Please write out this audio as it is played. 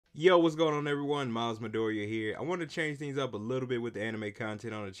Yo, what's going on, everyone? Miles Midoriya here. I want to change things up a little bit with the anime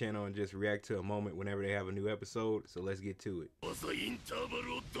content on the channel and just react to a moment whenever they have a new episode. So let's get to it. I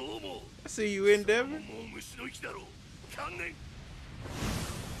see you, Endeavor.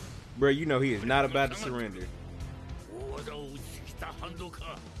 Bro, you know he is not about to surrender. What the?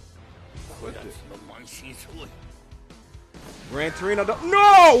 Gran Torino don't.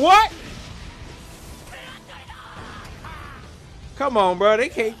 No! What? Come on, bro. They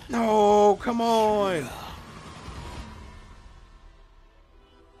can't. No, come on.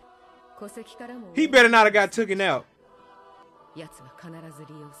 He better not have got taken out.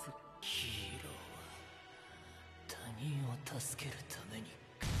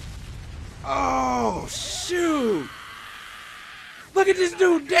 Oh, shoot. Look at this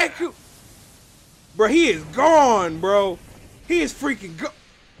dude, Deku. Bro, he is gone, bro. He is freaking gone.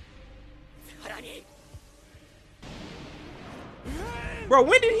 Bro,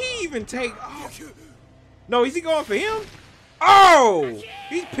 when did he even take? Oh. No, is he going for him? Oh,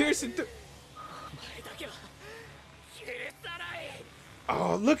 he's piercing through.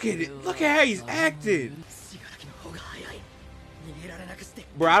 Oh, look at it. Look at how he's acted.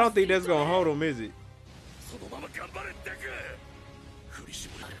 Bro, I don't think that's going to hold him, is it?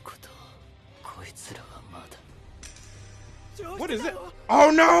 What is it?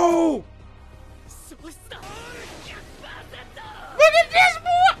 Oh, no! Look at this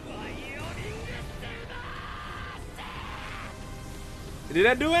boy! Did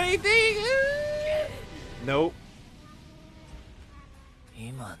that do anything? Nope.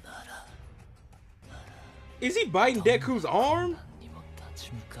 Is he biting Deku's arm?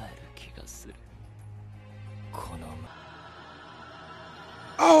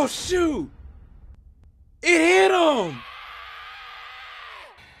 Oh shoot! It hit him!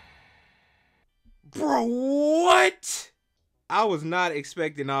 Bro, what? I was not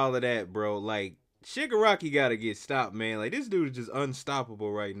expecting all of that, bro. Like, Shigaraki gotta get stopped, man. Like, this dude is just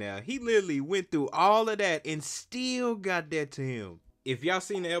unstoppable right now. He literally went through all of that and still got that to him. If y'all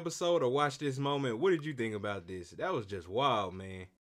seen the episode or watched this moment, what did you think about this? That was just wild, man.